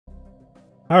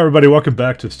Hi everybody, welcome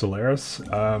back to Stellaris.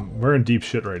 We're in deep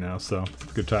shit right now, so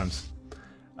good times.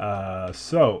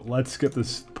 So let's get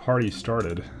this party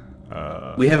started.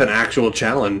 We have an actual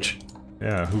challenge.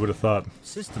 Yeah, who would have thought?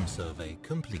 System survey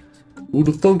complete. Who'd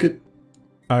have thunk it?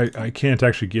 I can't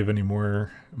actually give any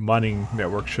more mining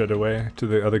network shit away to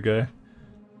the other guy.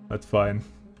 That's fine.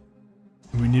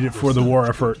 We need it for the war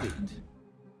effort.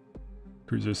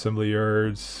 Cruiser assembly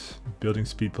yards, building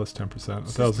speed plus 10%. What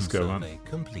the hell's this go on?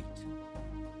 Complete.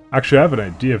 Actually, I have an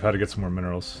idea of how to get some more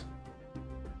minerals.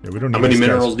 Yeah, we don't need How many these guys.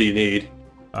 minerals do you need?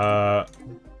 I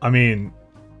mean,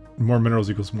 more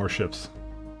minerals equals more ships.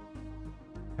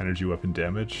 Energy weapon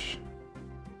damage.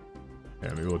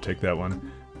 Yeah, maybe we'll take that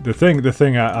one. The thing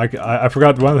I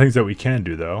forgot, one of the things that we can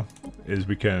do though, is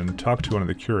we can talk to one of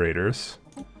the curators,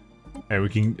 and we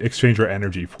can exchange our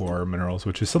energy for minerals,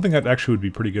 which is something that actually would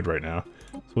be pretty good right now.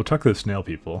 So we'll talk to the snail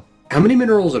people. How many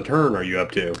minerals a turn are you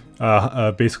up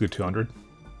to? Basically 200.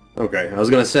 Okay, I was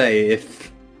gonna say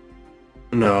if...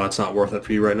 No, it's not worth it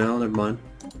for you right now, never mind.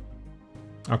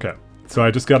 Okay, so I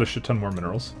just got a shit ton more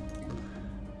minerals.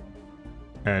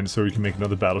 And so we can make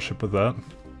another battleship with that.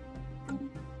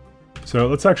 So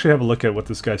let's actually have a look at what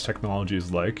this guy's technology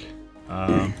is like.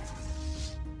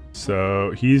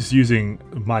 So he's using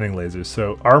mining lasers.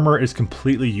 So armor is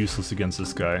completely useless against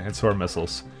this guy, and so are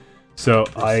missiles. So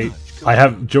I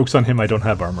have jokes on him. I don't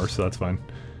have armor, so that's fine.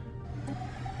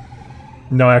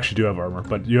 No, I actually do have armor,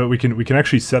 but you know, we can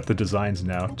actually set the designs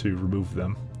now to remove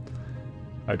them.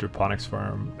 Hydroponics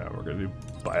farm. Now we're gonna do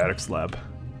biotics lab.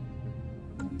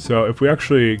 So if we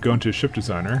actually go into ship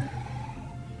designer,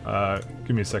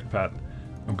 give me a sec, Pat.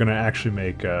 I'm gonna actually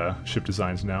make ship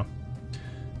designs now.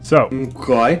 So,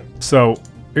 Okay. so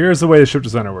here's the way the ship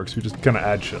designer works. We just kind of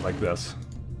add shit like this,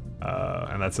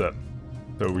 and that's it.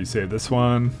 So we say this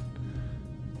one.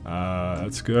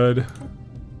 That's good.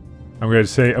 I'm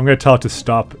gonna tell it to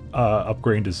stop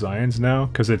upgrading designs now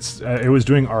because it was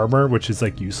doing armor, which is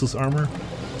like useless armor.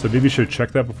 So maybe we should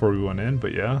check that before we went in.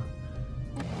 But yeah.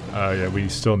 Yeah, we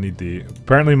still need the...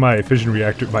 Apparently my fission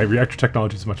reactor... My reactor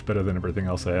technology is much better than everything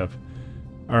else I have.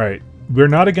 Alright. We're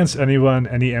not against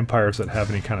any empires that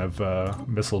have any kind of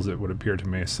missiles, it would appear to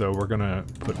me. So we're gonna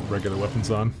put regular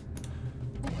weapons on.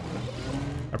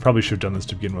 I probably should have done this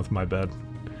to begin with, my bad.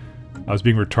 I was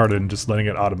being retarded and just letting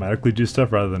it automatically do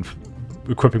stuff rather than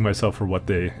equipping myself for what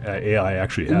the AI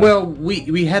actually had. Well,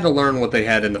 we had to learn what they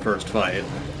had in the first fight.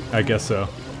 I guess so.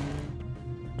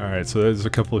 Alright, so there's a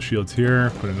couple of shields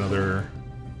here. Put another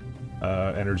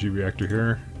energy reactor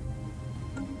here.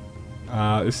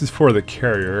 This is for the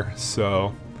carrier,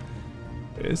 so...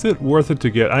 Is it worth it to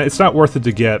get... It's not worth it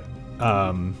to get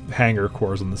hangar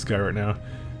cores on this guy right now.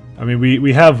 I mean,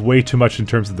 we have way too much in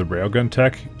terms of the railgun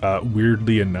tech,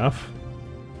 weirdly enough,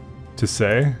 to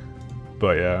say.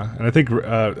 But yeah, and I think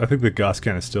the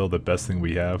Gauss-Can is still the best thing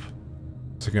we have.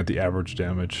 Just looking at the average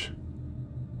damage.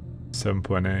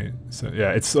 7.8. So yeah,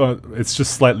 it's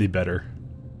just slightly better.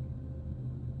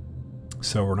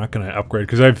 So we're not going to upgrade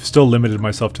because I've still limited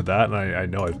myself to that, and I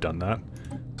know I've done that.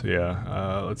 So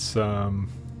yeah, let's. So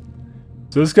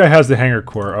this guy has the hangar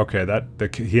core. Okay,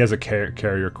 he has a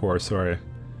carrier core. Sorry,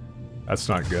 that's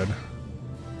not good.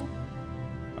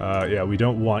 Yeah, we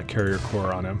don't want carrier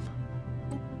core on him.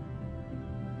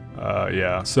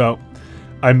 Yeah, so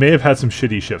I may have had some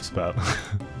shitty ships, Pat.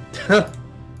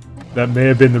 That may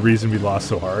have been the reason we lost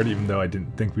so hard, even though I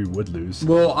didn't think we would lose.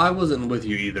 Well, I wasn't with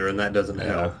you either, and that doesn't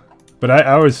help. But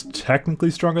I was technically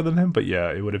stronger than him, but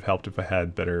yeah, it would have helped if I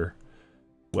had better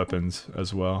weapons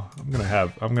as well.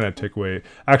 I'm gonna take away...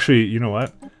 Actually, you know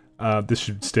what? This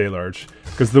should stay large.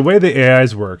 Because the way the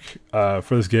AIs work for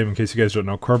this game, in case you guys don't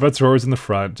know, corvettes are always in the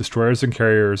front, destroyers and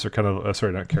carriers are kind of...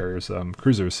 sorry, not carriers,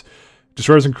 cruisers.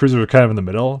 Destroyers and cruisers are kind of in the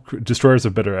middle. Destroyers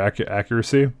have better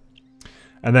accuracy.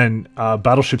 And then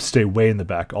battleships stay way in the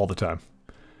back all the time.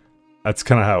 That's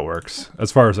kind of how it works,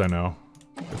 as far as I know.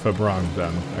 If I'm wrong,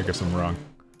 then I guess I'm wrong.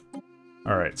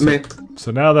 Alright,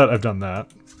 so now that I've done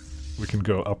that, we can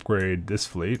go upgrade this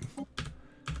fleet.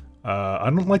 I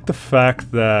don't like the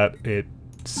fact that it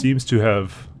seems to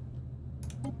have...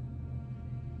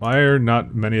 Why are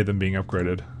not many of them being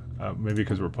upgraded? Maybe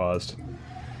because we're paused.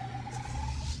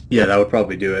 Yeah, that would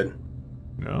probably do it.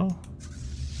 No?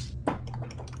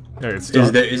 Yeah, it's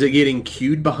is it getting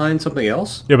queued behind something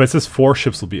else? Yeah, but it says 4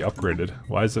 ships will be upgraded.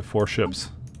 Why is it 4 ships?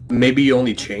 Maybe you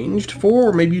only changed 4,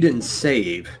 or maybe you didn't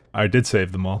save. I did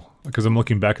save them all, because I'm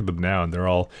looking back at them now, and they're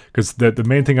all... Because the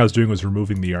main thing I was doing was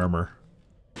removing the armor.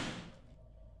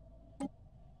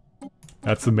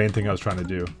 That's the main thing I was trying to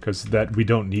do, because we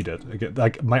don't need it. Again,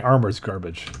 like, my armor's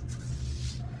garbage.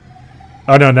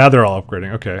 Oh no, now they're all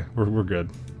upgrading. Okay, we're good.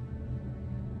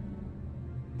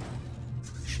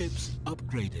 Ships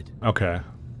upgraded. Okay.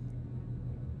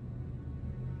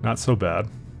 Not so bad.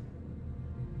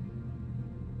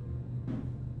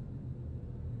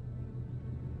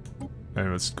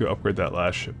 And let's go upgrade that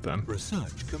last ship then.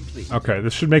 Research complete. Okay,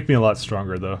 this should make me a lot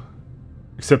stronger though.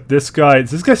 Except this guy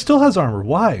still has armor.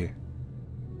 Why?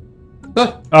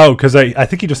 Oh, because I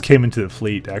think he just came into the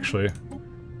fleet actually.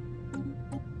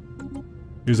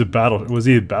 He was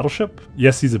he a battleship?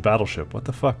 Yes, he's a battleship. What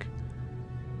the fuck?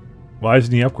 Why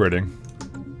isn't he upgrading?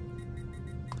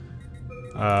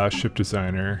 Ship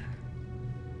designer.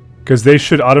 Because they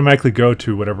should automatically go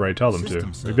to whatever I tell them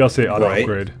to. Maybe I'll say auto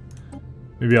upgrade.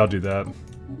 Maybe I'll do that.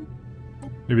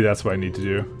 Maybe that's what I need to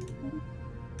do.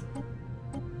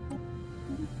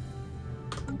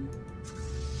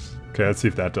 Okay, let's see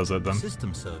if that does it then.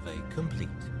 System survey complete.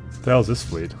 What the hell is this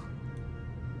fleet?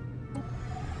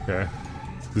 Okay.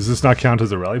 Does this not count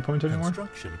as a rally point anymore?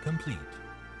 Construction complete.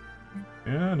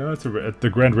 Yeah, no, it's the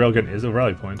Grand Railgun is a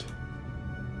rally point.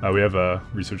 We have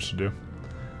research to do.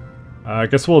 I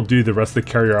guess we'll do the rest of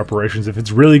the carrier operations. If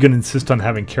it's really going to insist on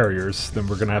having carriers, then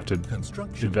we're going to have to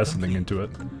invest something into it.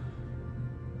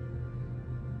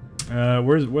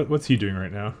 What's he doing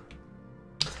right now?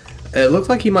 It looks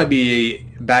like he might be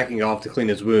backing off to clean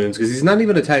his wounds, because he's not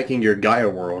even attacking your Gaia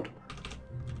world.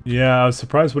 Yeah, I was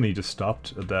surprised when he just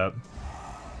stopped at that.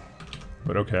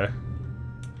 But okay.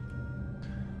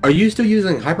 Are you still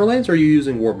using hyperlanes, or are you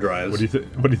using warp drives? What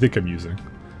do you think I'm using?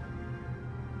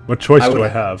 What choice do I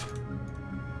have?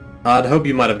 I'd hope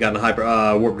you might have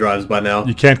gotten warp drives by now.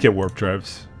 You can't get warp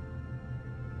drives.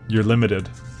 You're limited.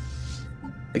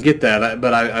 I get that,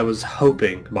 but I was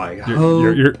hoping, Mike.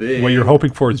 What you're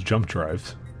hoping for is jump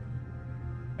drives.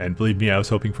 And believe me, I was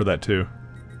hoping for that too.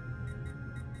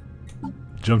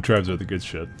 Jump drives are the good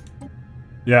shit.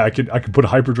 Yeah, I could put a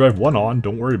hyperdrive 1 on,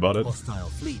 don't worry about it. Hostile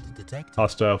fleet detected.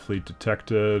 Hostile fleet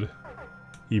detected.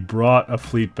 He brought a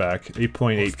fleet back,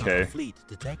 8.8k. Fleet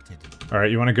detected.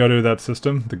 Alright, you want to go to that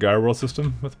system, the Gaia World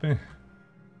system with me?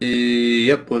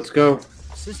 Yep, let's go.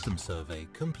 System survey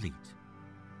complete.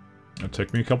 It'll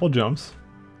take me a couple jumps,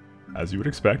 as you would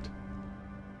expect.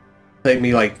 Take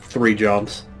me like 3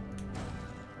 jumps.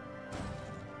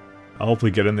 I'll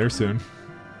hopefully get in there soon.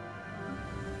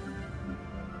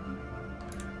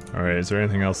 Alright, is there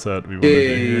anything else that we want to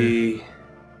do here?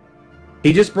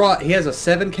 He has a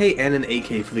 7k and an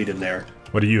 8k fleet in there.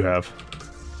 What do you have?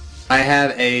 I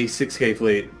have a 6k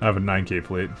fleet. I have a 9k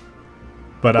fleet.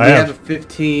 But I have a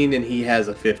 15 and he has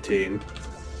a 15.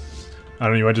 I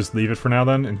don't know, you want to just leave it for now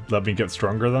then and let me get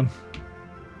stronger then?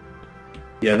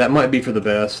 Yeah, that might be for the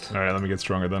best. Alright, let me get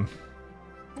stronger then.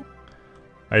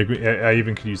 I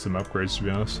even could use some upgrades, to be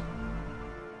honest.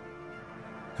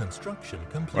 Construction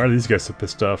complete. Why are these guys so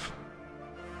pissed off?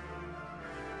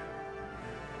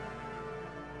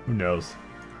 Who knows?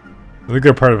 I think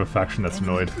they're part of a faction that's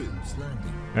annoyed.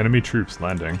 Enemy troops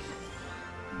landing.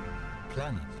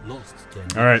 Planet lost.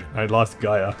 Alright, I lost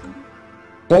Gaia.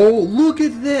 Oh, look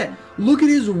at that! Look at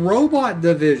his robot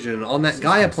division on that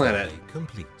Gaia planet.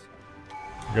 Complete.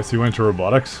 I guess he went to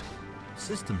robotics.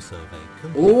 System survey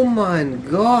complete. Oh my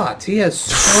god, he has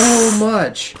so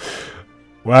much.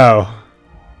 Wow.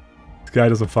 This guy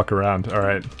doesn't fuck around.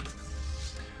 Alright.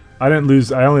 I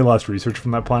only lost research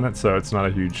from that planet, so it's not a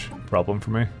huge problem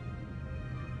for me.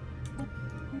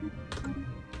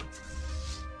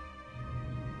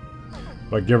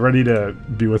 But get ready to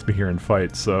be with me here and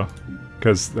fight, so...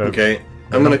 Okay,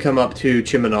 I'm gonna come up to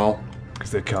Chiminal.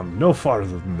 Because they come no farther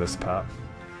than this path.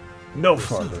 No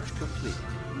farther.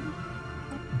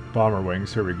 Bomber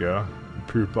wings, here we go.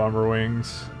 Improved bomber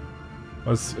wings.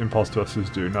 What's impulse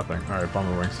thrusters do? Nothing. Alright,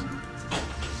 bomber wings.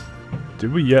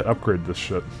 Did we yet upgrade this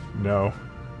shit? No.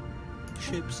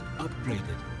 Ships upgraded.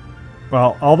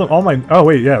 Well, all my... Oh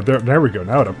wait, yeah, there we go.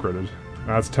 Now it upgraded.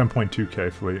 Now it's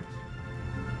 10.2k fleet.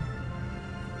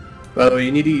 By the way,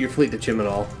 you need to get your fleet to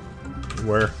Chiminal.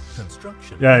 Where?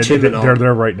 Construction. Yeah, they're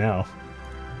there right now.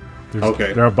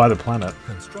 Okay. They're by the planet.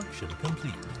 Construction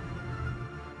complete.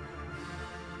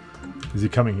 Is he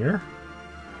coming here?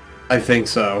 I think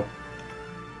so.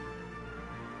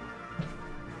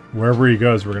 Wherever he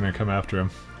goes, we're gonna come after him.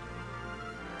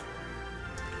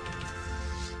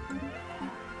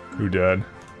 Who died?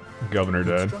 The governor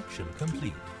died. Construction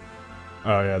complete.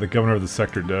 Oh yeah, the governor of the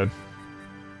sector died.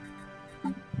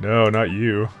 No, not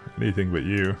you. Anything but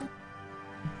you.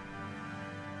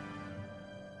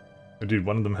 Oh, dude,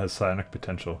 one of them has psionic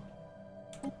potential.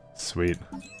 Sweet.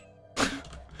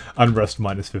 Unrest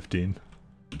minus 15.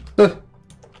 Well,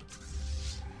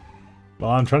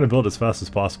 I'm trying to build as fast as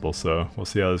possible, so we'll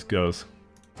see how this goes.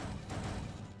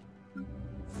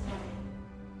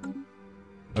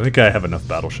 I think I have enough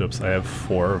battleships. I have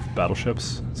 4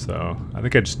 battleships, so I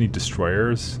think I just need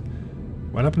destroyers.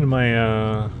 What happened to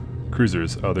my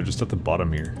cruisers? Oh, they're just at the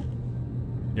bottom here.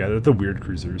 Yeah, they're the weird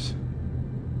cruisers.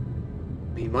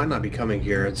 He might not be coming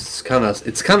here. It's kind of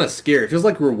scary. It feels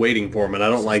like we're waiting for him, and I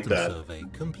don't like that. Survey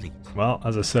complete. Well,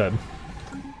 as I said,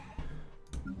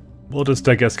 we'll just,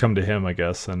 I guess, come to him, I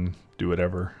guess, and do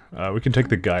whatever. We can take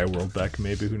the Gaia world back,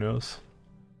 maybe, who knows?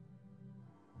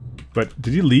 But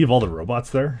did he leave all the robots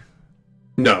there?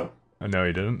 No. Oh, no,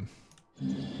 he didn't.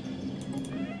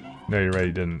 No, you're right,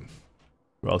 he didn't.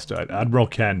 Who else died? Admiral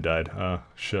Can died. Oh,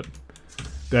 shit.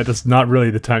 That is not really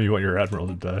the time you want your admiral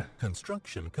to die.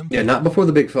 Construction complete. Yeah, not before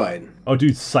the big fight. Oh,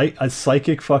 dude, a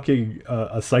psychic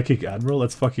admiral?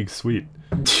 That's fucking sweet.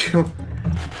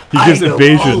 He gives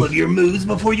evasion. all of your moves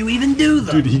before you even do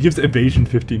them. Dude, he gives evasion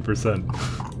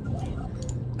 15%.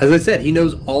 As I said, he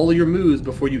knows all your moves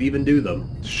before you even do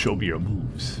them. Show me your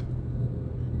moves.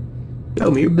 Show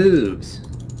me your moves.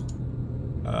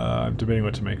 I'm debating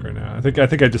what to make right now. I think I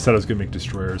just said I was gonna make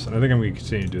destroyers, and I think I'm gonna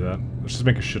continue to do that. Let's just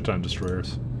make a shit ton of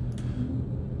destroyers.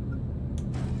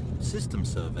 System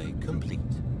survey complete.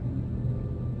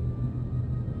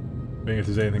 Maybe if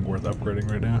there's anything worth upgrading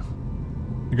right now.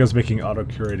 I think I was making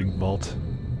auto-curating vault.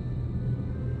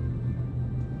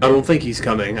 I don't think he's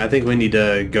coming. I think we need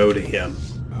to go to him.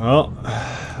 Well,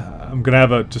 I'm gonna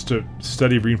have just a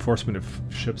steady reinforcement of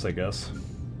ships, I guess.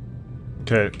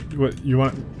 Okay, what you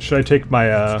want? Should I take my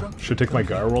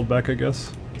Gaia world back, I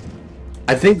guess?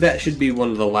 I think that should be one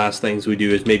of the last things we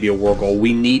do is maybe a war goal.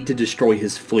 We need to destroy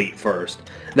his fleet first.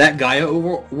 That Gaia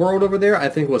world over there, I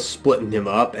think, was splitting him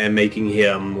up and making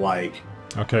him, like...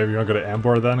 Okay, we want to go to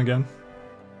Ambor then again?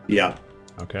 Yeah.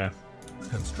 Okay.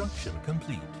 Construction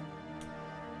complete.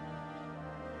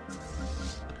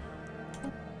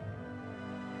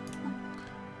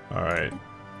 Alright.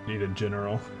 Need a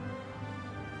general.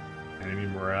 Enemy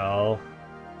morale.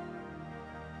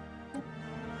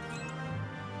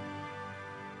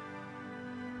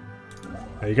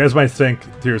 Now you guys might think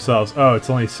to yourselves, oh, it's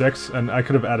only 6, and I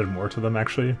could have added more to them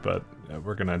actually, but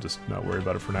we're gonna just not worry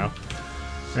about it for now.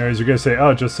 Anyways, you're gonna say,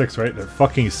 oh, just 6, right? They're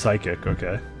fucking psychic,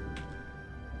 okay.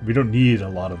 We don't need a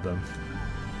lot of them.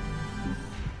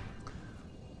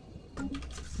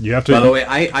 You have to... By the way,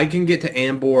 I can get to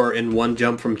Ambor in one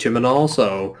jump from Chiminal,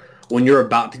 so when you're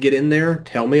about to get in there,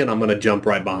 tell me and I'm gonna jump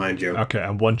right behind you. Okay,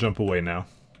 I'm 1 jump away now.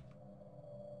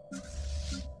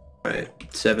 Alright,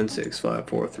 7, 6, 5,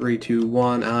 4, 3, 2,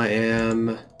 1, I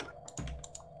am...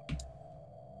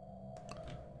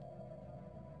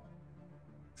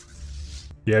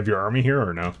 You have your army here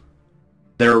or no?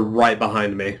 They're right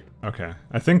behind me. Okay.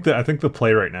 I think the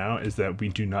play right now is that we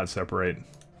do not separate.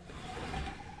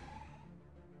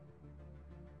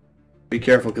 Be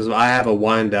careful, because I have a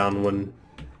wind down when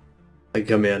I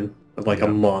come in of like a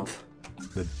month.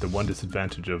 The one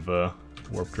disadvantage of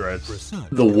warp drives. Research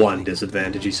The one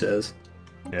disadvantage, he says.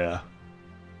 Yeah.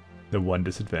 The one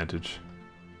disadvantage.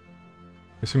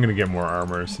 Guess I'm gonna get more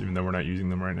armors, even though we're not using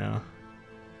them right now.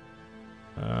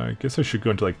 I guess I should go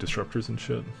into like disruptors and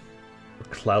shit. Or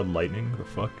cloud lightning, the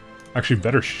fuck? Actually,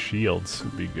 better shields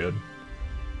would be good.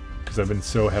 Because I've been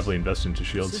so heavily invested into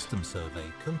shields. System survey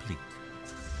complete.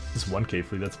 This 1K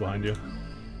fleet that's behind you.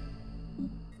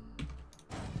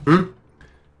 Hmm?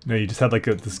 No, you just had like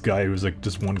this guy who was like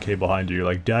just 1K behind you. You're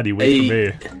like, Daddy, wait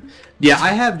for me. Yeah, I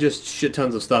have just shit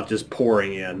tons of stuff just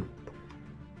pouring in.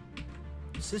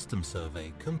 System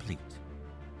survey complete.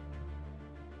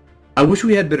 I wish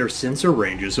we had better sensor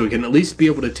ranges so we can at least be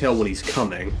able to tell when he's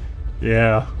coming.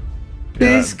 Yeah.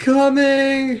 He's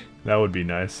coming! That would be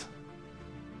nice.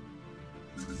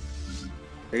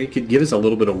 Or he could give us a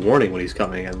little bit of warning when he's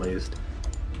coming, at least.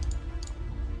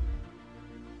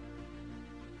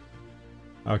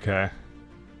 Okay.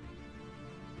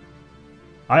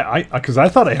 Because I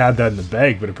thought I had that in the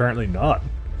bag, but apparently not.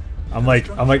 I'm like,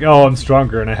 oh, I'm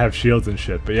stronger and I have shields and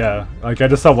shit. But yeah, like I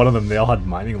just saw one of them. They all had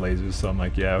mining lasers, so I'm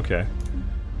like, yeah, okay.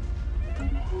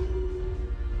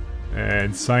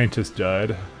 And scientist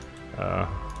died.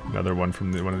 Another one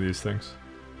from one of these things.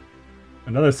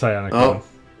 Another psionic one.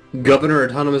 Governor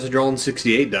Autonomous Drone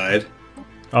 68 died.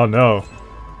 Oh no,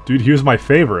 dude, he was my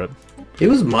favorite. He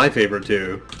was my favorite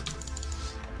too.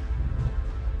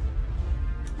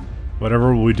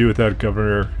 Whatever will we do without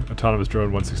Governor Autonomous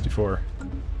Drone 164?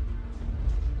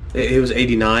 It was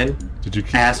 89. Did you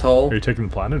keep, asshole? Are you taking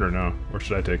the planet or no? Or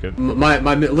should I take it? My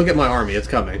look at my army. It's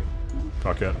coming.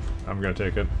 Fuck it. I'm gonna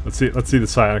take it. Let's see the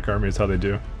psionic armies, how they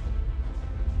do.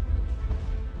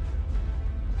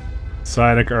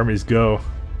 Psionic armies go.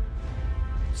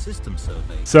 System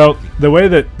survey. So the way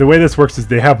this works is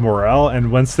they have morale,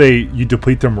 and once you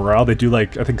deplete their morale, they do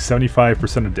like I think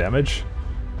 75% of damage.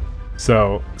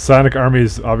 So psionic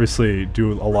armies obviously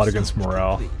do a lot against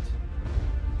morale. Complete.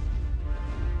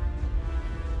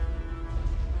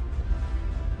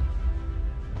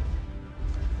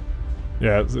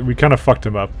 Yeah, we kind of fucked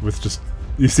him up with just...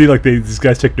 You see, like, these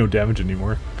guys take no damage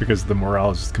anymore because the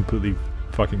morale is just completely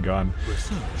fucking gone.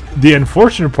 The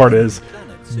unfortunate part is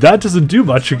that doesn't do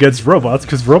much against robots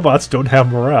because robots don't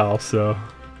have morale, so...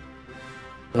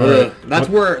 Right. That's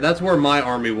where my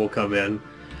army will come in.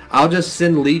 I'll just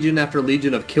send legion after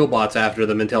legion of killbots after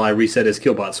them until I reset his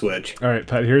killbot switch. Alright,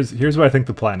 Pat, here's what I think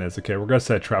the plan is. Okay, we're gonna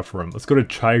set a trap for him. Let's go to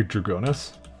Chai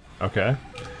Dragonis. Okay.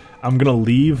 I'm gonna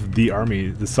leave the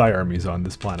Psi armies on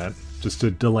this planet, just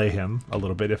to delay him a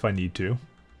little bit if I need to.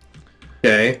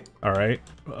 Okay. Alright.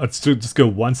 Let's just go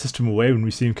one system away. When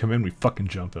we see him come in, we fucking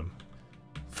jump him.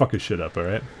 Fuck his shit up,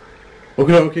 alright?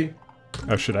 Okay.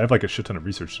 Oh shit, I have like a shit ton of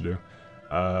research to do.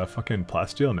 Fucking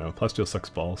Plasteel? No, Plasteel sucks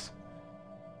balls.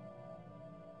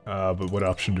 But what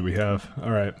option do we have?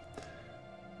 Alright.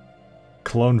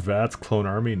 Clone Vats, clone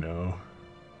army? No.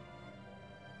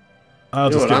 You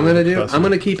know what I'm gonna do? I'm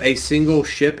gonna keep a single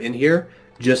ship in here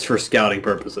just for scouting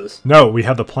purposes. No, we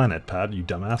have the planet, Pat, you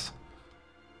dumbass.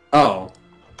 Oh.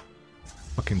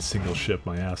 Fucking single ship,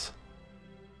 my ass.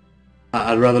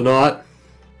 I'd rather not.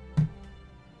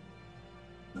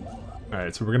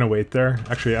 Alright, so we're gonna wait there.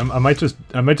 Actually, I might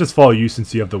just follow you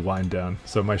since you have the wind down.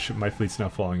 So my fleet's now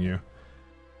following you.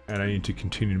 And I need to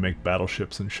continue to make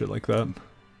battleships and shit like that.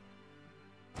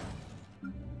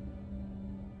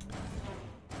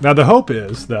 Now the hope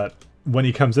is that when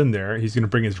he comes in there, he's going to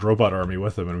bring his robot army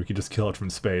with him and we can just kill it from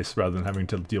space rather than having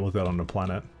to deal with that on the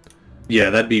planet. Yeah,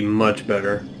 that'd be much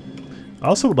better. I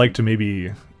also would like to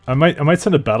maybe... I might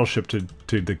send a battleship to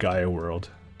the Gaia world.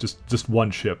 Just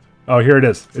one ship. Oh, here it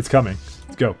is. It's coming.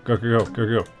 Let's go. Go.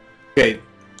 Okay.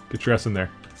 Get your ass in there.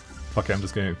 Fuck it, I'm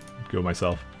just going to go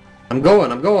myself. I'm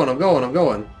going.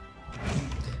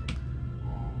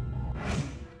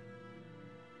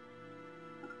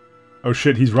 Oh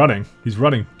shit, he's running. He's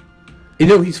running. You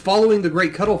know, he's following the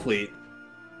Great Cuttle Fleet.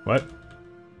 What?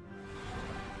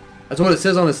 That's what it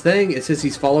says on his thing. It says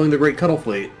he's following the Great Cuttle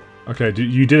Fleet. Okay,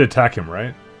 you did attack him,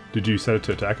 right? Did you set it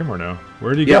to attack him or no?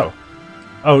 Where did he go?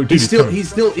 Oh, dude, he's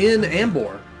still in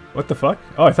Ambor. What the fuck?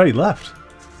 Oh, I thought he left.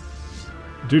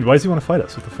 Dude, why does he want to fight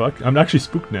us? What the fuck? I'm actually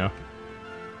spooked now.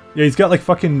 Yeah, he's got like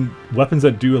fucking weapons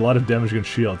that do a lot of damage against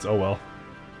shields. Oh well.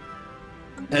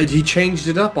 And he changed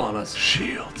it up on us.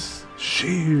 Shields.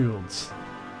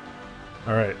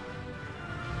 Alright.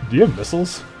 Do you have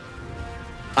missiles?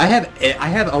 I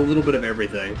have a little bit of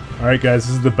everything. Alright guys,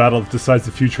 this is the battle that decides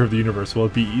the future of the universe. Will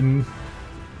it be eaten?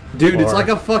 Dude, it's like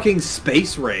a fucking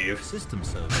space rave. System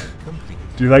survey complete.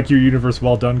 Do you like your universe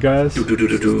well done, guys? We're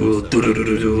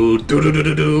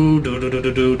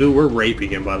raping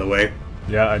him, by the way.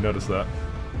 Yeah, I noticed that.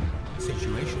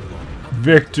 Situation log.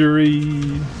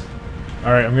 Victory!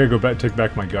 Alright, I'm gonna go back, take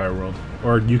back my Gaia world.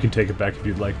 Or you can take it back if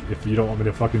you'd like, if you don't want me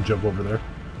to fucking jump over there.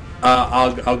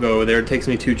 I'll go over there. It takes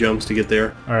me 2 jumps to get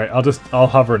there. Alright, I'll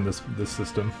hover in this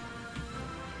system.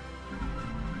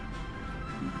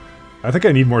 I think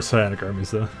I need more psionic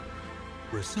armies though.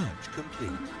 Research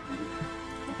complete.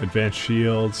 Advanced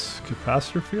shields,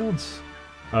 capacitor fields?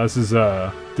 This is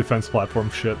defense platform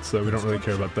shit, so we don't really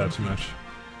care about that too much.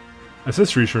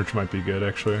 Assist research might be good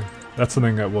actually. That's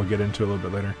something that we'll get into a little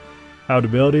bit later.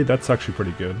 Habitability, that's actually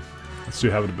pretty good. Let's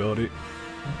do habitability.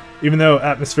 Even though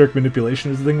atmospheric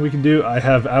manipulation is the thing we can do, I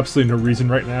have absolutely no reason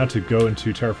right now to go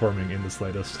into terraforming in the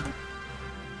slightest.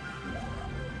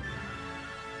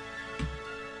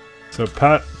 So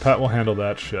Pat will handle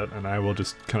that shit, and I will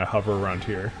just kind of hover around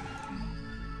here.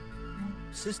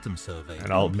 System survey.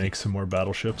 And I'll make some more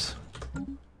battleships.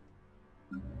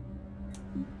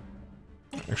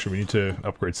 Actually, we need to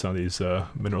upgrade some of these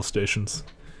mineral stations.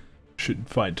 Should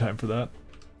find time for that.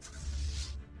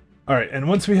 Alright, and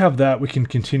once we have that, we can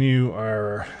continue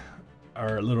our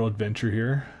little adventure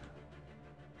here.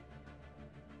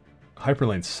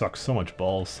 Hyperlane sucks so much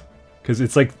balls. Because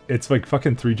it's like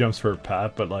fucking 3 jumps for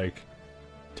Pat, but like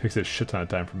takes a shit ton of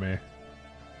time for me.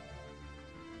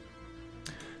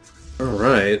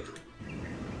 Alright.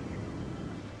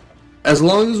 As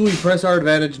long as we press our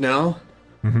advantage now.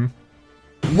 Mm-hmm.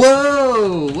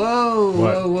 Whoa!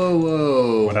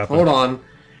 What happened? Hold on.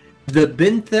 The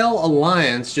Benthel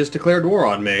Alliance just declared war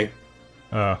on me.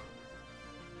 I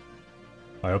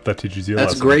hope that teaches you a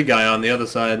That's lesson. Grey Guy on the other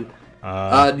side.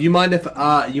 Do you mind if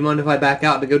I back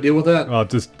out to go deal with that? Well,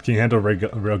 just can you handle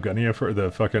Real Gunnia for the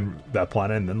fucking that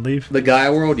planet and then leave? The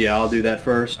Gaia world? Yeah, I'll do that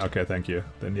first. Okay, thank you.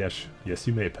 Then yes,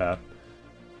 you may, Pat.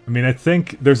 I mean, I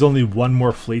think there's only one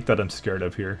more fleet that I'm scared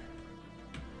of here.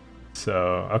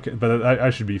 So okay, but I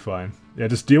should be fine. Yeah,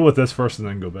 just deal with this first and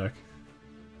then go back.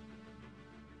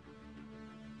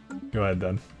 Go ahead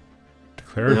then.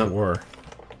 Declare war.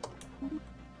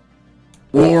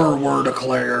 War were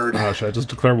declared. Oh, should I just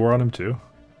declare war on him too?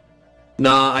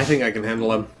 Nah, I think I can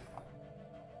handle him.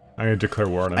 I'm gonna declare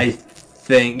war on him. I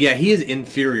think, yeah, he is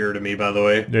inferior to me, by the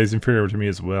way. Yeah, he's inferior to me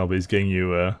as well, but he's getting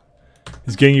you.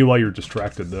 He's getting you while you're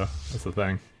distracted, though. That's the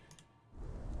thing.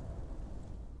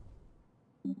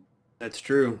 That's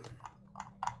true.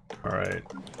 All right,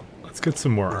 let's get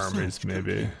some more Research armies,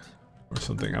 maybe, complete. or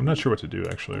something. I'm not sure what to do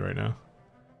actually right now,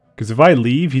 because if I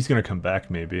leave, he's gonna come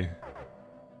back maybe.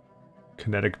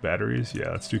 Kinetic batteries,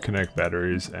 yeah, let's do kinetic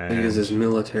batteries I think this is and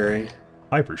military.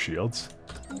 hyper shields.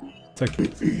 It's like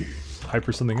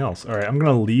hyper something else. All right, I'm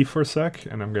gonna leave for a sec,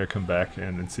 and I'm gonna come back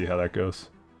and see how that goes.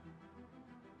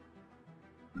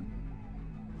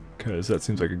 Because that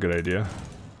seems like a good idea.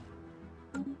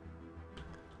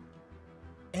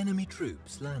 Enemy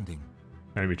troops landing.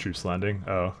 Enemy troops landing.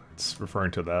 Oh, it's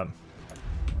referring to that.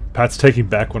 Pat's taking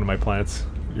back one of my planets.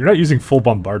 You're not using full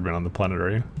bombardment on the planet, are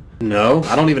you? No,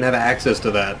 I don't even have access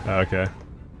to that. Oh, okay.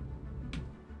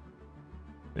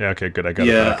 Yeah, okay, good. I got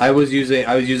it Yeah, back. I was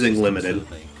using limited.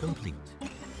 Survey complete.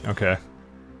 Okay.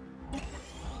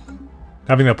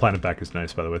 Having that planet back is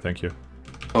nice, by the way. Thank you.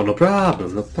 Oh, no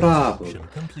problem, no problem. Construction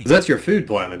complete. 'Cause that's your food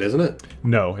planet, isn't it?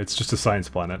 No, it's just a science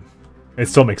planet. It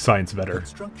still makes science better.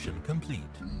 Construction complete.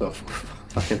 Oh,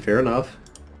 fucking fair enough.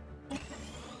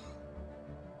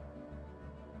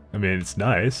 I mean, it's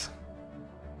nice.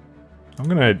 I'm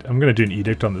gonna do an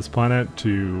edict on this planet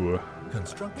to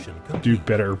Construction do complete.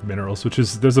 better minerals, which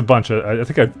is there's a bunch of I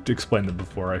think I've explained them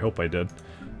before. I hope I did,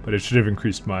 but it should have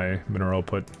increased my mineral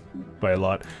output by a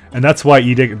lot, and that's why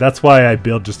edict. That's why I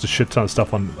build just a shit ton of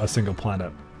stuff on a single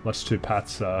planet, much to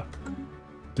Pat's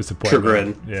disappointment.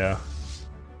 Chagrin. Yeah.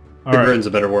 All right. Chagrin's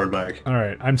a better word, Mike. All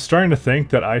right. I'm starting to think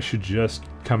that I should just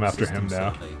come after him System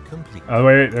now. survey complete. Oh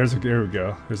wait, there we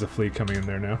go. There's a fleet coming in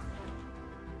there now.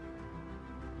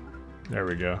 There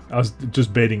we go. I was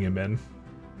just baiting him in.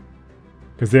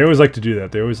 Because they always like to do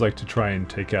that. They always like to try and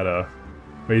take out a...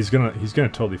 But he's gonna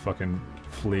totally fucking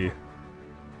flee.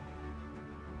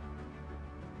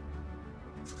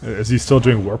 Is he still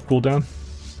doing warp cooldown?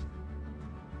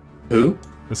 Who?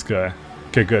 This guy.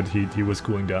 Okay, good. He was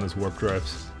cooling down his warp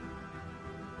drives.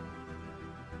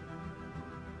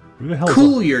 Who the hell is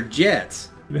Cool your jets.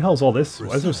 who the hell is all this?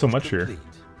 Why is there so Research much here? complete.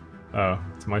 Oh,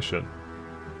 it's my shit.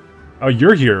 Oh,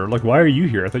 you're here. Like, why are you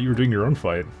here? I thought you were doing your own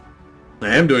fight.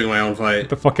 I am doing my own fight. Get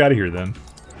the fuck out of here, then.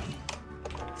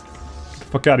 Get the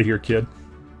fuck out of here, kid.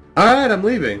 Alright, I'm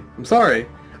leaving. I'm sorry.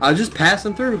 I was just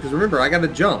passing through, because remember, I gotta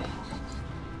jump.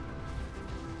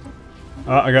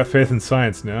 I got faith in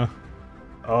science now.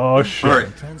 Oh shit!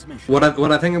 Alright. Transmission. What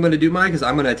I think I'm gonna do, Mike, is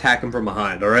I'm gonna attack him from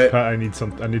behind, alright? I need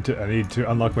to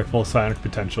unlock my full psionic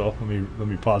potential. Let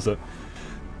me pause it.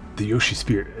 The Yoshi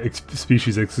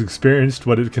species has experienced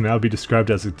what it can now be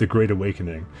described as the Great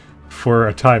Awakening. For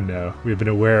a time now, we have been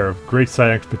aware of great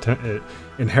psionic potential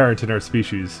inherent in our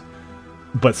species,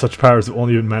 but such powers have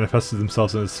only manifested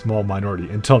themselves in a small minority.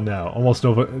 Until now, almost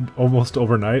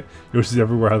overnight, Yoshis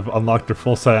everywhere have unlocked their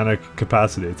full psionic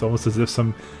capacity. It's almost as if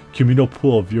some communal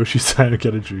pool of Yoshi psionic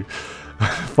energy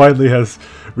finally has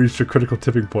reached a critical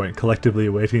tipping point, collectively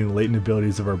awaiting the latent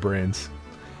abilities of our brains.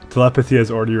 Telepathy has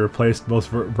already replaced most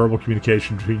verbal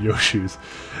communication between Yoshis,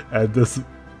 and this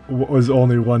was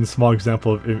only one small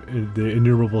example of the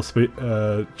innumerable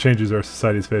changes our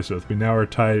society is faced with. We now are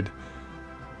tied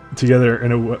together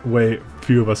in a way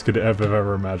few of us could have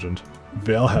ever imagined.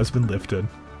 Veil has been lifted.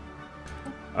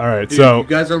 All right, Dude, so you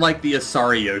guys are like the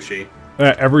Asari Yoshi.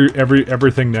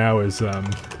 everything now is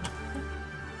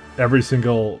every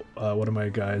single one of my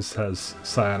guys has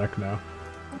psionic now.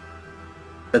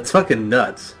 That's fucking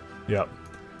nuts. Yep.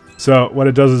 So what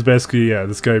it does is basically, yeah,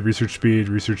 this guy research speed.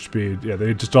 Yeah,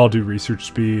 they just all do research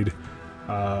speed.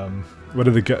 What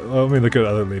do they get? Let me look at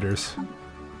other leaders.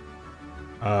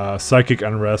 Psychic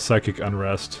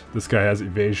unrest. This guy has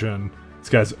evasion. This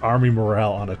guy has army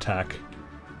morale on attack.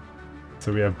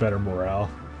 So we have better morale.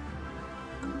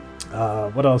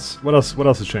 What else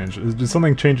has changed? Did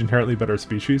something change inherently about our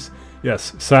species?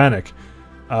 Yes, psionic.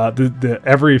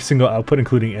 Every single output,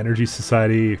 including energy,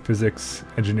 society, physics,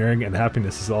 engineering, and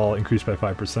happiness, is all increased by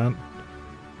 5%.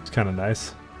 It's kind of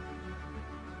nice.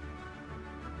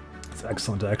 It's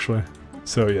excellent, actually.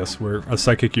 So yes, we're a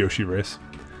psychic Yoshi race.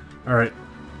 All right.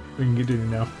 we can continue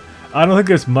now. I don't think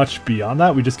there's much beyond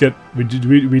that. We just get we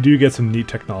do get some neat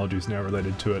technologies now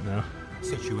related to it now.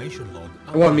 Situation log.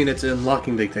 Well, I mean, it's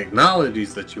unlocking the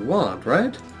technologies that you want,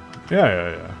 right?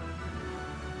 Yeah.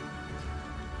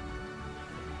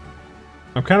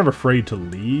 I'm kind of afraid to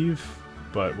leave,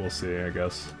 but we'll see, I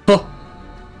guess. Huh.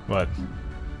 What?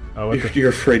 Oh, what You're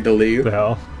afraid to leave? the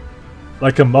hell?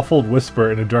 Like a muffled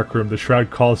whisper in a dark room, the shroud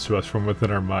calls to us from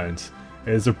within our minds.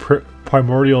 It is a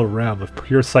primordial realm of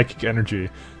pure psychic energy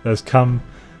that has come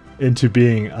into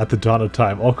being at the dawn of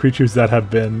time. All creatures that have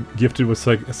been gifted with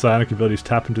psionic abilities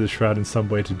tap into the shroud in some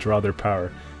way to draw their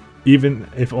power, even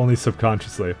if only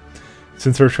subconsciously.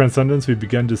 Since our transcendence, we've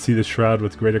begun to see the shroud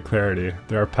with greater clarity.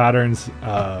 There are patterns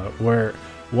where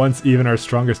once even our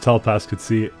strongest telepaths could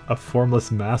see a formless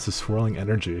mass of swirling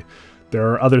energy.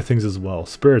 There are other things as well,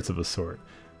 spirits of a sort,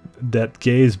 that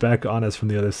gaze back on us from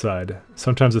the other side,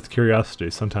 sometimes with curiosity,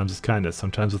 sometimes with kindness,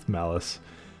 sometimes with malice.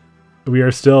 We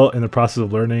are still in the process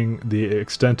of learning the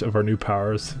extent of our new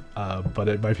powers, but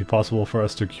it might be possible for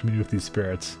us to communicate with these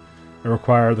spirits and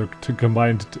require the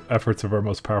combined efforts of our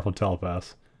most powerful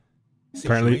telepaths.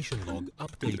 Apparently,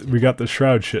 we got the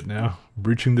shroud shit now.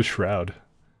 Breaching the shroud.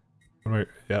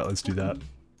 Yeah, let's do that.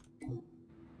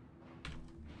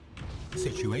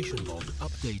 Situation log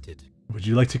updated. Would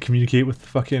you like to communicate with the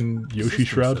fucking Yoshi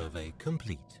shroud? Survey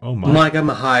complete. Oh my. Mike, I'm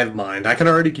a hive mind. I can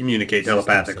already communicate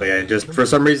telepathically. I just, for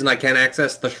some reason, I can't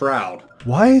access the shroud.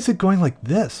 Why is it going like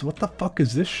this? What the fuck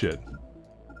is this shit?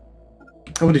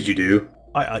 What did you do?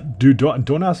 Dude,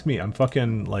 don't ask me. I'm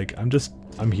fucking, like,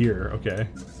 I'm here, okay?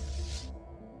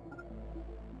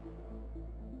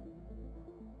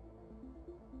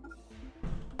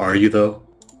 Are you, though?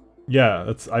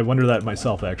 Yeah, I wonder that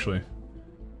myself, actually.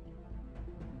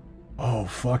 Oh,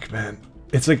 fuck, man.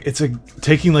 It's like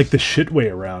taking, like, the shit way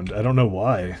around. I don't know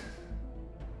why.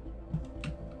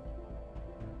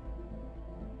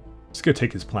 Just gonna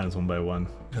take his plans one by one.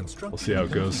 We'll see how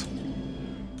it goes.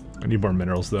 I need more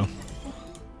minerals, though.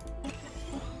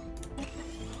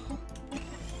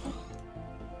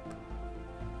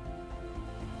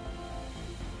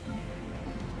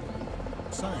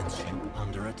 Science ship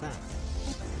under attack.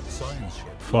 Science ship.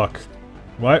 Fuck.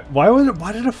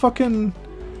 Why did a fucking...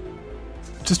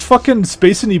 Just fucking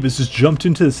Space Anubis just jumped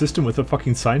into the system with a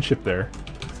fucking sign ship there.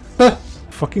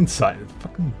 Fucking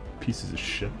pieces of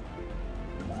shit.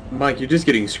 Mike, you're just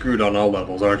getting screwed on all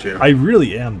levels, aren't you? I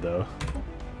really am, though.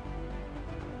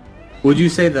 Would you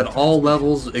say that all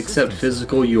levels except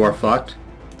physical you are fucked?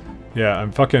 Yeah,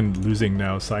 I'm fucking losing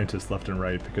now scientists left and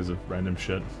right because of random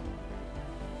shit.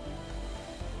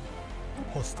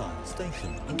 Hostile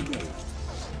station engaged.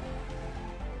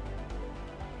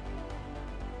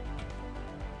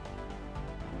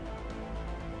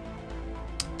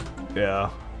 Yeah.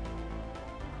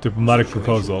 Diplomatic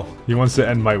proposal. He wants to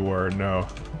end my war. No.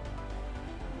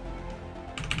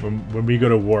 When we go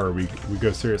to war, we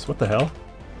go serious. What the hell?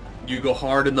 You go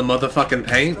hard in the motherfucking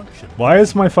paint? Why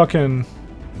is my fucking...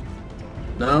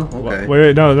 No? Okay.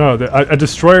 Wait, no. A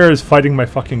destroyer is fighting my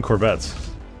fucking corvettes.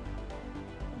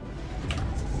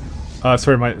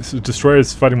 Sorry, my destroyer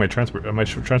is fighting my transport. My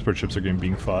transport ships are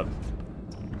being fought.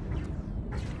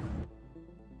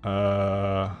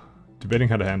 Debating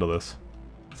how to handle this.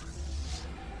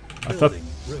 I thought...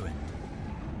 Ruined.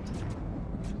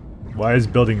 Why is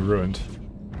building ruined?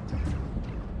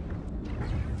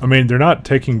 I mean, they're not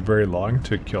taking very long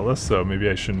to kill us, so maybe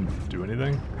I shouldn't do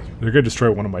anything. They're gonna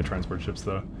destroy one of my transport ships,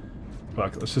 though.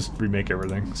 Fuck, let's just remake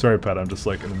everything. Sorry, Pat, I'm just,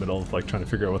 like, in the middle of, like, trying to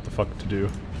figure out what the fuck to do.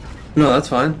 No, that's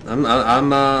fine.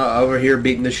 I'm over here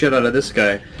beating the shit out of this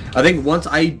guy. I think once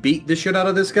I beat the shit out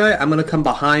of this guy, I'm gonna come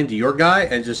behind your guy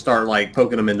and just start, like,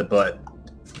 poking him in the butt.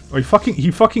 Oh,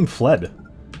 he fucking fled.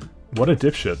 What a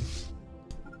dipshit.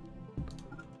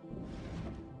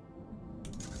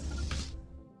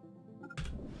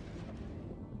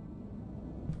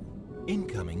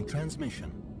 Incoming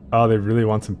transmission. Oh, they really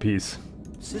want some peace.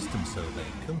 System survey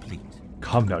complete.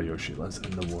 Come now, Yoshi, let's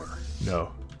end the war.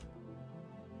 No.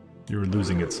 You're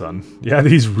losing it, son. Yeah,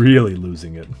 he's really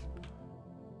losing it.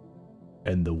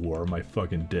 End the war, my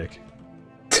fucking dick.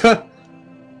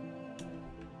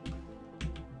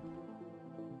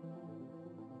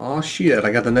 Oh shit,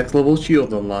 I got the next level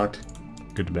shield unlocked.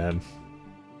 Good man.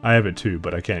 I have it too,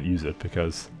 but I can't use it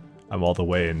because I'm all the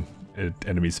way in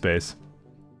enemy space.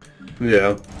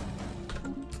 Yeah.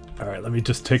 Alright, let me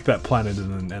just take that planet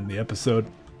and then end the episode.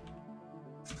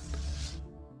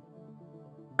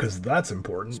 Because that's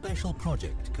important. Special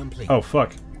project complete. Oh,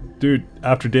 fuck. Dude,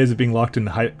 after days of being locked in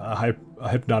a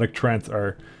hypnotic trance,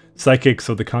 our psychics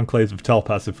of the conclaves of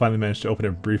telepaths have finally managed to open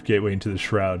a brief gateway into the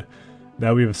shroud.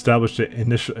 Now we have established an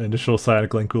initial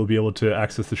psionic link. We'll be able to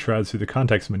access the shrouds through the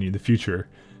context menu in the future.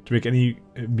 To make any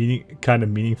kind of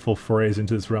meaningful forays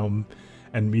into this realm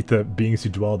and meet the beings who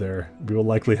dwell there, we will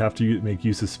likely have to make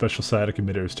use of special psionic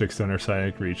emitters to extend our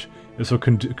psionic reach. This will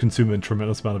consume a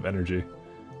tremendous amount of energy.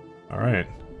 Alright.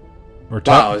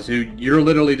 Wow, so you're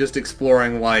literally just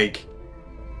exploring, like...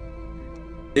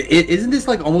 Isn't this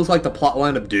like almost like the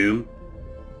plotline of Doom?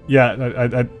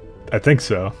 Yeah, I think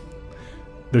so.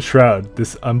 The Shroud,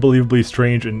 this unbelievably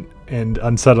strange and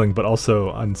unsettling, but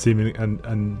also unseeming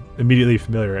and immediately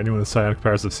familiar. Anyone with psionic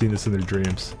powers have seen this in their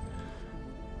dreams.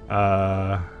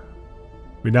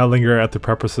 We now linger at the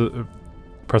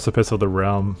precipice of the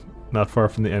realm, not far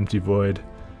from the empty void.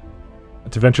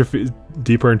 To venture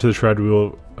deeper into the Shroud, we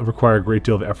will require a great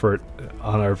deal of effort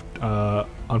on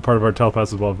part of our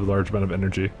telepaths as well as a large amount of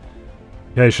energy.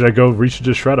 Yeah, should I go reach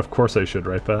into the Shroud? Of course I should,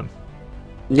 right, Pat?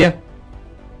 Yeah.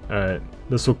 Alright.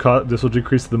 This will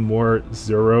decrease the more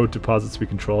 0 deposits we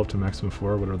control up to maximum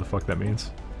 4, whatever the fuck that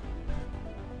means.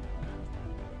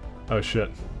 Oh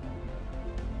shit.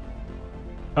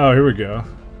 Oh, here we go.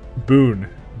 Boon.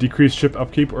 Decreased ship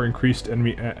upkeep or increased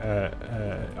enemy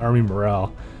army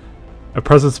morale. A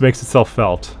presence makes itself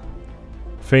felt.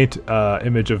 Faint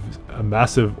image of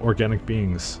massive organic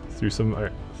beings through some...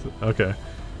 okay.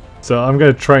 So I'm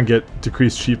going to try and get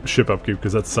decreased ship upkeep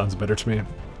because that sounds better to me.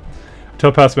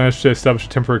 Telepaths managed to establish a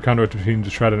temporary conduit between the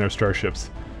Shroud and our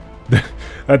starships.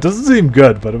 That doesn't seem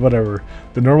good, but whatever.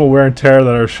 The normal wear and tear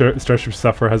that our starships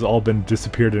suffer has all been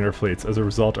disappeared in our fleets. As a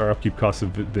result, our upkeep costs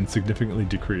have been significantly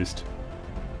decreased.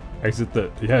 Exit the...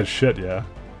 yeah, shit, yeah.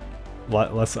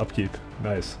 Less upkeep.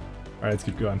 Nice. Alright, let's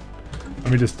keep going.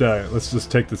 Let me just, let's just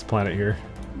take this planet here.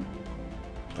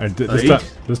 Alright,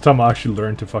 this time I'll actually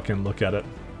learn to fucking look at it.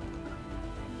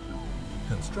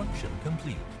 Construction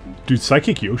complete. Dude,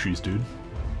 Psychic Yoshis, dude.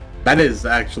 That is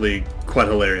actually quite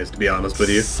hilarious, to be honest with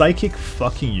you. Psychic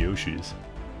fucking Yoshis.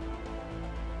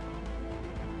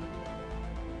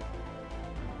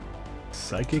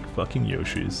 Psychic fucking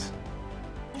Yoshis.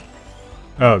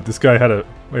 Oh, this guy had a...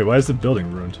 wait, why is the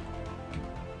building ruined?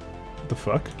 What the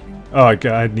fuck? Oh,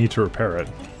 I need to repair it.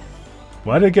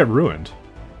 Why did it get ruined?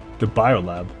 The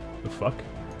biolab. The fuck?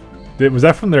 Was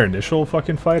that from their initial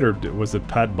fucking fight, or was it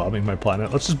Pat bombing my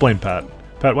planet? Let's just blame Pat.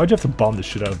 Pat, why'd you have to bomb the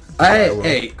shit out of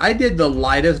Hey, I did the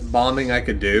lightest bombing I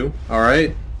could do,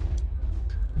 alright?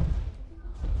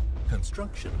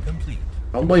 Construction complete.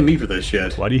 Don't blame me for this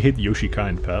shit. Why do you hate the Yoshi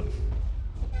kind, Pat?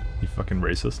 You fucking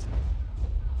racist.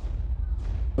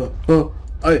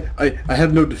 I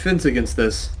have no defense against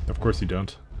this. Of course you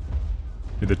don't.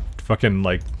 You're the fucking,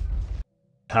 like,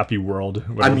 happy world.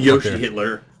 I'm Yoshi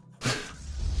Hitler.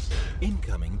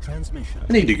 Incoming transmission.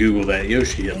 I need to Google that,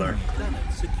 Yoshi Hitler.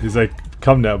 He's like,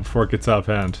 come now before it gets out of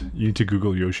hand. You need to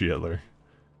Google Yoshi Hitler.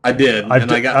 I did,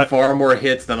 and I got far more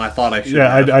hits than I thought I should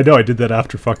have. I know, I did that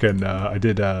after fucking, I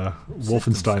did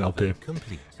Wolfenstein LP.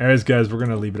 Anyways, guys, we're going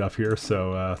to leave it up here,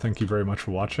 so thank you very much for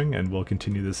watching, and we'll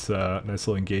continue this nice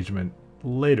little engagement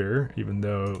later, even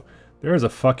though there is a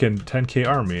fucking 10k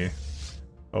army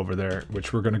over there,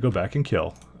 which we're going to go back and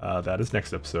kill. That is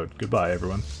next episode. Goodbye,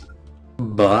 everyone.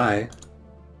 Bye.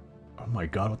 Oh my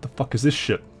god, what the fuck is this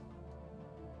shit?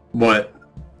 What?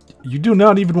 You do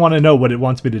not even want to know what it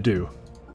wants me to do.